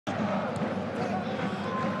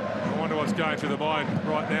what's going through the mind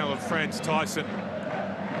right now of Franz Tyson.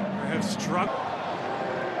 They have struck.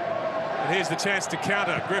 And here's the chance to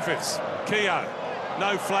counter. Griffiths, Keogh,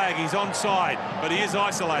 no flag, he's onside, but he is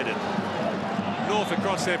isolated. North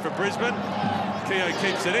across there for Brisbane. Keogh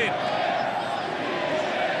keeps it in.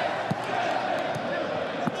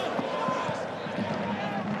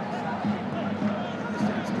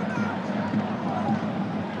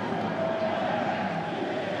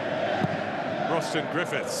 Rostyn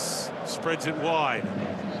Griffiths spreads it wide.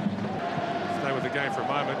 Stay with the game for a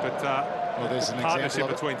moment, but well, there's an partnership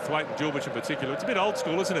between Thwaite and Gilbert in particular. It's a bit old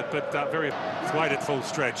school, isn't it? But very Thwaite at full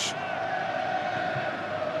stretch.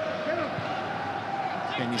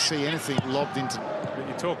 Can you see anything lobbed into?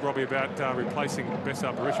 You talk, Robbie, about replacing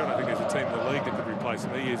Bessar Barisha. I don't think there's a team in the league that could replace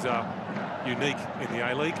him. He is unique in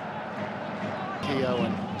the A-League. Keogh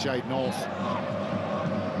and Jade North.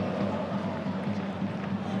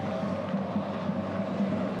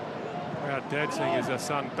 Proud dad seeing his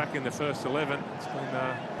son back in the first 11. It's been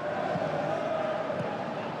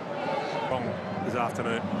wrong this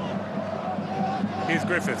afternoon. Here's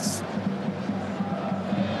Griffiths.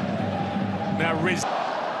 Now Riz.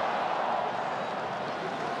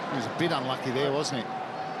 He was a bit unlucky there, wasn't he?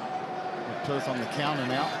 With Perth on the counter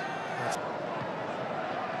now.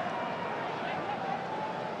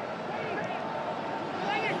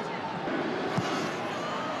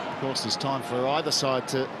 Of course, there's time for either side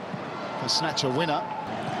to snatch a winner.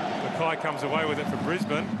 Mackay comes away with it for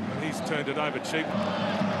Brisbane, and he's turned it over cheap.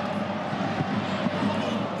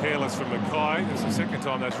 Careless from Mackay. It's the second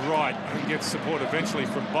time that's right. He gets support eventually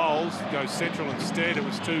from Bowles. Goes central instead. It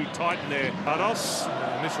was too tight in there. Bardos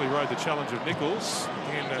initially rode the challenge of Nichols.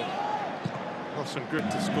 And Rostyn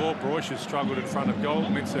Griffiths to score. Broish has struggled in front of goal.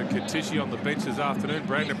 Mensa Katishi on the bench this afternoon.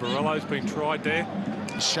 Brandon Borrello's been tried there.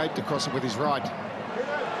 He's shaped across it with his right.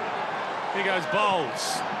 Here goes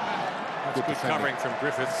Bowles. That's good covering from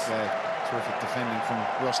Griffiths. Yeah, terrific defending from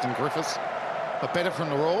Rostyn Griffiths. But better from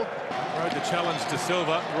the Raw. Rode the challenge to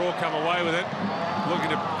Silva. Raw come away with it. Looking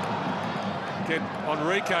to get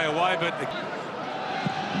Enrique away, but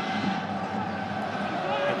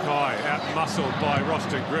Mackay out-muscled by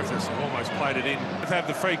Rostyn Griffiths. Almost played it in. They have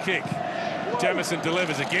the free kick. Jamison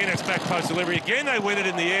delivers again. It's back post delivery. Again, they win it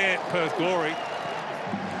in the air, Perth Glory.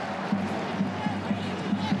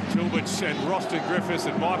 Gilbert and Rostyn Griffiths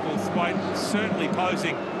and Michael Thwaite certainly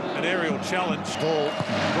posing an aerial challenge. Ball.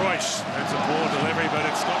 Broish, that's a poor delivery, but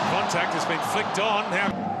it's got contact. It's been flicked on.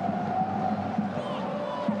 Now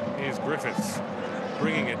here's Griffiths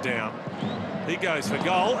bringing it down. He goes for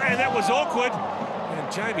goal, and that was awkward.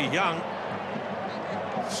 And Jamie Young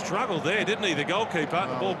struggled there, didn't he, the goalkeeper?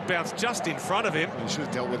 The ball bounced just in front of him. He should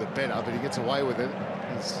have dealt with it better, but he gets away with it.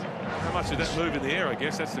 How much did that move in the air, I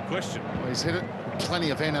guess? That's the question. Well, he's hit it with plenty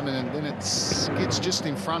of venom, and then it gets just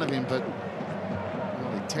in front of him, but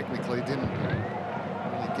technically didn't really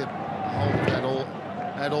get hold of that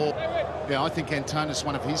at all. Yeah, I think Antonis,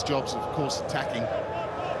 one of his jobs, of course, attacking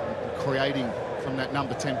and creating from that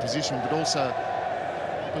number 10 position, but also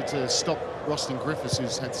to stop Rostyn Griffiths,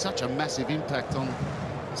 who's had such a massive impact on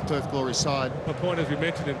this Perth Glory side. My point, as we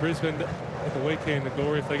mentioned in Brisbane at the weekend, the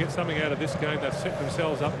Glory, if they get something out of this game, they've set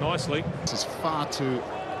themselves up nicely. This is far too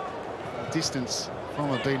distance from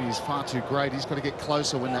Abini is far too great. He's got to get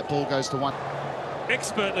closer when that ball goes to one.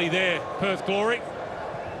 Expertly there, Perth Glory.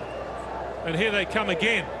 And here they come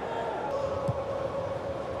again.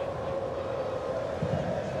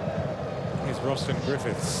 Here's Rostyn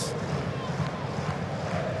Griffiths.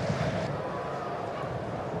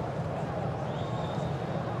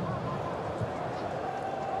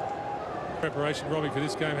 Preparation, Robbie, for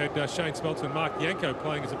this game had Shane Smeltzer and Mark Yanko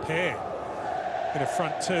playing as a pair in a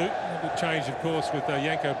front two. A change, of course, with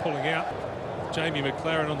Yanko pulling out. Jamie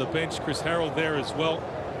McLaren on the bench, Chris Harrell there as well.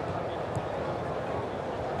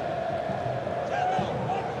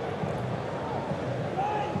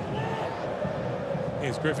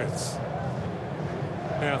 Here's Griffiths.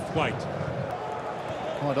 Now Thwaite.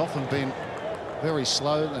 Quite often been very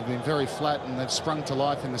slow, they've been very flat, and they've sprung to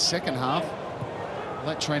life in the second half.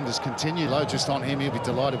 That trend has continued. Low just on him. He'll be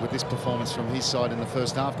delighted with this performance from his side in the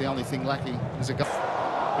first half. The only thing lacking is a goal.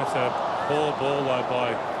 That's a poor ball, though,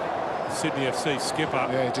 by Sydney FC skipper.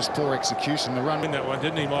 Yeah, just poor execution. The run in that one,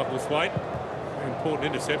 didn't he, Michael Thwaite? Important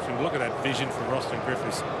interception. Look at that vision from Rostyn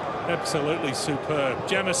Griffiths. Absolutely superb.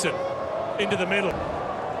 Jamison into the middle.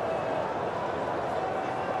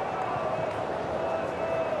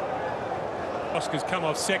 Oscar's come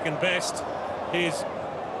off second best. Here's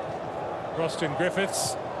Rostyn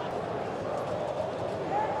Griffiths.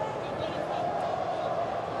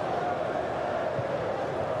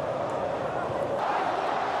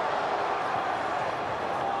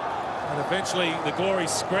 Eventually, the Glory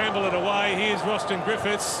scramble it away. Here's Rostyn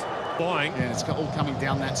Griffiths flying. Yeah, it's all coming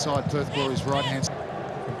down that side. Perth Glory's right-hand side.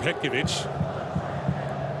 From Petkovic.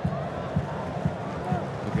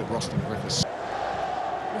 Look at Rostyn Griffiths.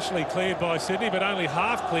 Initially cleared by Sydney, but only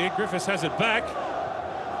half cleared. Griffiths has it back.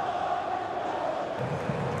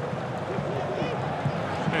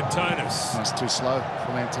 Antonis. That's too slow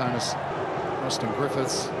from Antonis. Rostyn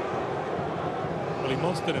Griffiths. Well, he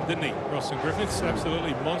monstered him, didn't he? Rostyn Griffiths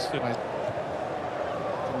absolutely monstered.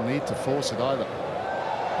 Didn't need to force it either.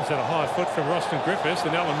 He's had a high foot from Rostyn Griffiths,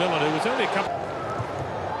 and Alan Miller, who was only a couple.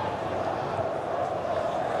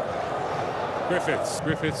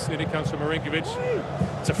 Griffiths, in he comes from Marinkovic.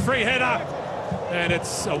 It's a free header, and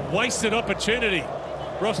it's a wasted opportunity.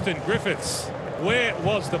 Rostyn Griffiths. Where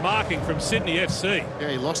was the marking from Sydney FC? Yeah,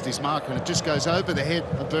 he lost his mark, and it just goes over the head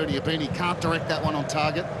of Bernie Abini. Can't direct that one on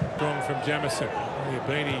target. Strong from Jamison.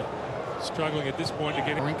 Abini struggling at this point to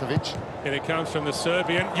get it. Marinkovic. And it comes from the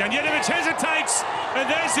Serbian. Janjetovic hesitates, and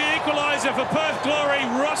there's the equaliser for Perth Glory,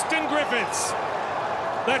 Rostyn Griffiths.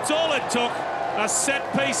 That's all it took. A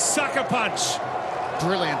set-piece sucker punch.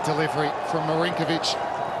 Brilliant delivery from Marinkovic,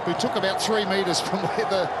 who took about 3 metres from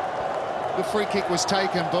where the free kick was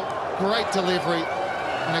taken, but great delivery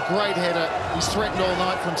and a great header. He's threatened all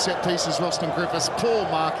night from set pieces, Rostyn Griffiths. Poor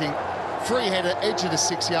marking. Free header, edge of the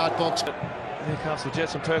 6-yard box. Newcastle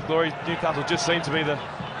Jets and Perth Glory. Newcastle just seem to be the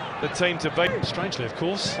team to beat. Strangely, of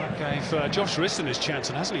course, that gave Josh Rostyn his chance,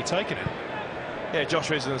 and hasn't he taken it? Yeah, Josh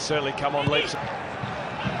Rostyn has certainly come on leaps.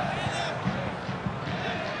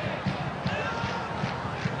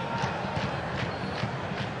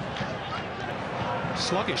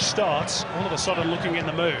 Sluggish starts, all of a sudden looking in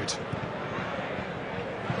the mood.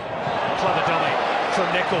 Clever dummy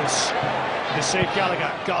from Nichols. Deceived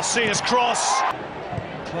Gallagher. Garcia's cross.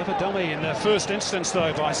 Clever dummy in the first instance,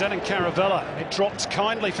 though, by Zenon Caravella. It dropped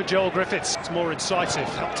kindly for Joel Griffiths. It's more incisive.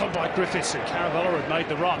 Helped on by Griffiths, and Caravella had made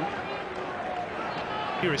the run.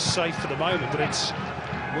 Here is safe for the moment, but it's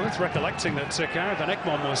worth recollecting that Gareth Van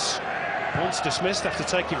Ekman was once dismissed after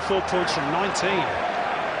taking 4 points from 19.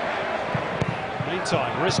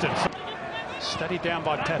 Meantime, Rostyn steadied down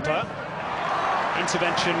by Pepper.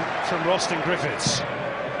 Intervention from Rostyn Griffiths.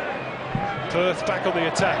 Perth back on the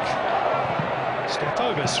attack.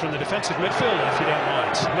 Step-overs from the defensive midfielder, if you don't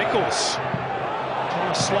mind. Nichols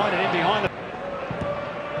trying to slide it in behind them.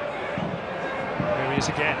 There he is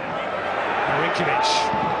again. Marinkovic.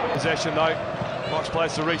 Possession, though. Nice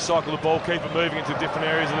place to recycle the ball, keep it moving into different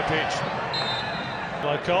areas of the pitch.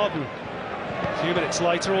 Low card, and a few minutes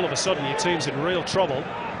later, all of a sudden, your team's in real trouble.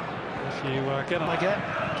 If you get it again,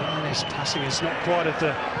 his passing is not quite at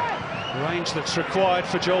the range that's required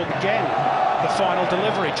for Joel. Again, the final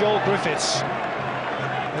delivery. Joel Griffiths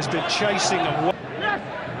has been chasing away.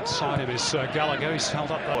 Outside of his Gallagher, he's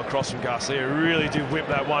held up across from Garcia. Really did whip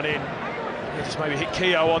that one in. He just maybe hit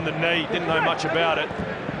Keogh on the knee. Didn't know much about it.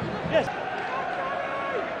 Yes.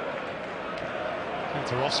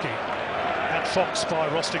 Kantarowski. At Fox by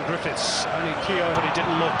Rostyn Griffiths. Only Keogh, but he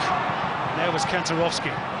didn't look. There was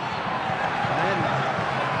Kantarowski.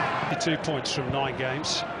 And then 2 points from 9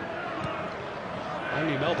 games.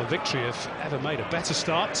 Only Melbourne Victory have ever made a better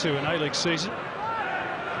start to an A-League season.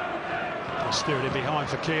 Steer it in behind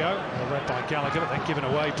for Keogh. Well read by Gallagher, but then given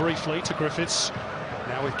away briefly to Griffiths.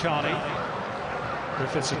 Now with Carney.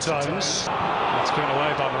 Griffiths atones. That's given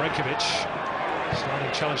away by Marinkovic.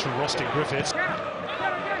 Starting challenge from Rostyn Griffiths.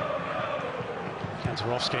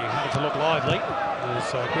 Kantarowski having to look lively,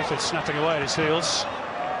 with Griffiths snapping away at his heels.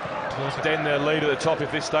 Then their lead at the top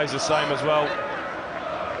if this stays the same as well.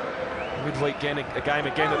 Midweek again, a game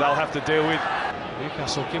again that they'll have to deal with.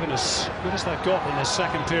 Newcastle given as good as they've got in the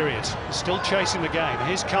second period. Still chasing the game.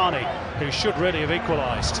 Here's Carney, who should really have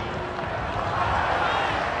equalised.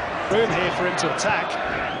 Room here for him to attack.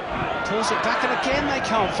 Pulls it back, and again they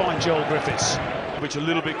can't find Joel Griffiths. Which a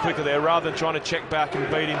little bit quicker there, rather than trying to check back and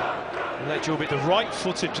beat him. And let Joel the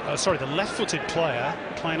left-footed player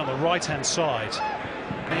playing on the right-hand side.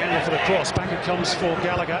 The angle for the cross. Back it comes for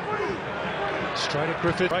Gallagher. Straight at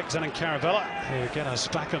Griffith. Breaks in and Caravella, who get us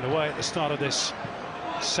back underway at the start of this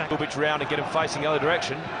second. A little bit round and get him facing the other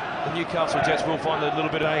direction. The Newcastle Jets will find a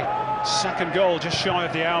little bit of a second goal just shy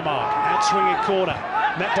of the hour mark. Out-swinging corner.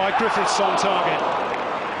 Met by Griffiths on target.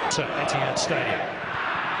 To Etihad Stadium.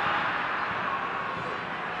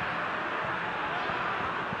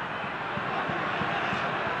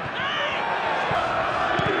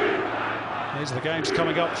 These are the games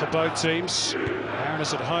coming up for both teams.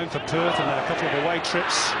 Mariners at home for Perth, and then a couple of away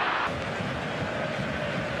trips.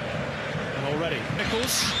 And already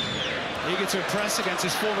Nichols, eager to impress against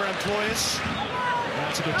his former employers.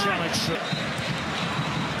 That's a good challenge.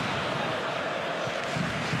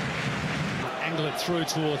 it through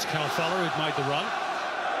towards Calfella, who'd made the run.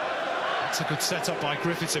 It's a good setup by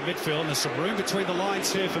Griffiths in midfield, and there's some room between the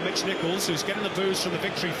lines here for Mitch Nichols, who's getting the boos from the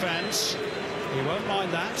Victory fans. He won't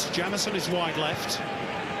mind that. Jamison is wide left.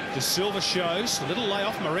 De Silva shows a little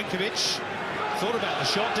layoff. Marinkovic thought about the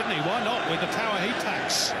shot, didn't he? Why not, with the power he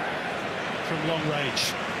packs from long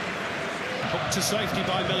range. Hooked to safety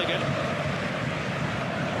by Milligan.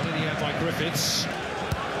 What did he have by Griffiths?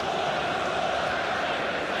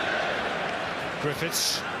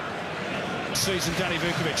 Griffiths season Danny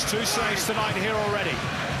Vukovic. 2 saves tonight here already.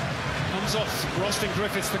 Comes off Rostyn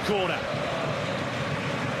Griffiths the corner.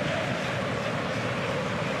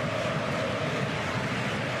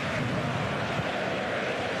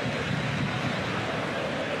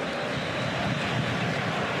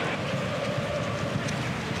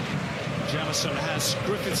 Jamison has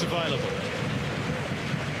Griffiths available.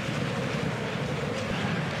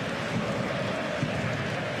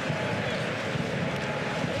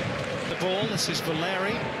 Ball. This is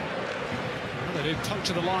Valeri. Well, they do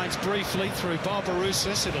puncture the lines briefly through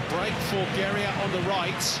Barbarouses. It'll break for Guerrier on the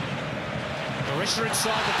right. Marisha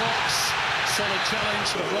inside the box. Solid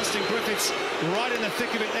challenge, but Rostyn Griffiths right in the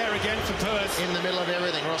thick of it there again for Perth. In the middle of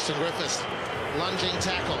everything, Rostyn Griffiths. Lunging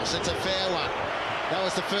tackles. It's a fair one. That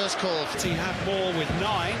was the first call. He had more with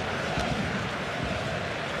 9.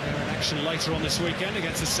 They're in action later on this weekend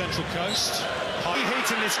against the Central Coast. High heat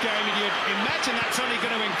in this game, and you'd imagine that's only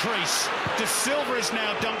going to increase. De Silva is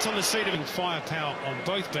now dumped on the seat of firepower on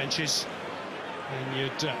both benches, and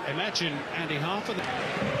you'd imagine Andy Harper.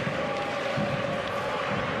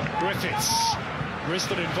 Griffiths,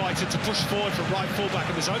 Brisbane invited to push forward from right fullback,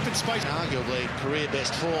 and there's open space. Arguably career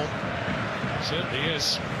best form. Certainly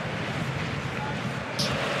is.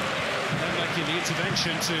 Making the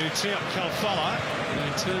intervention to tee up Calfella, and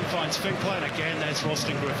in turn finds Finkler, and again there's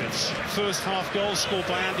Rostyn Griffiths. First half goal scored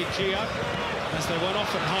by Andy Keogh as they went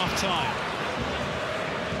off at half-time.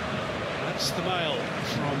 That's the mail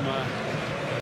from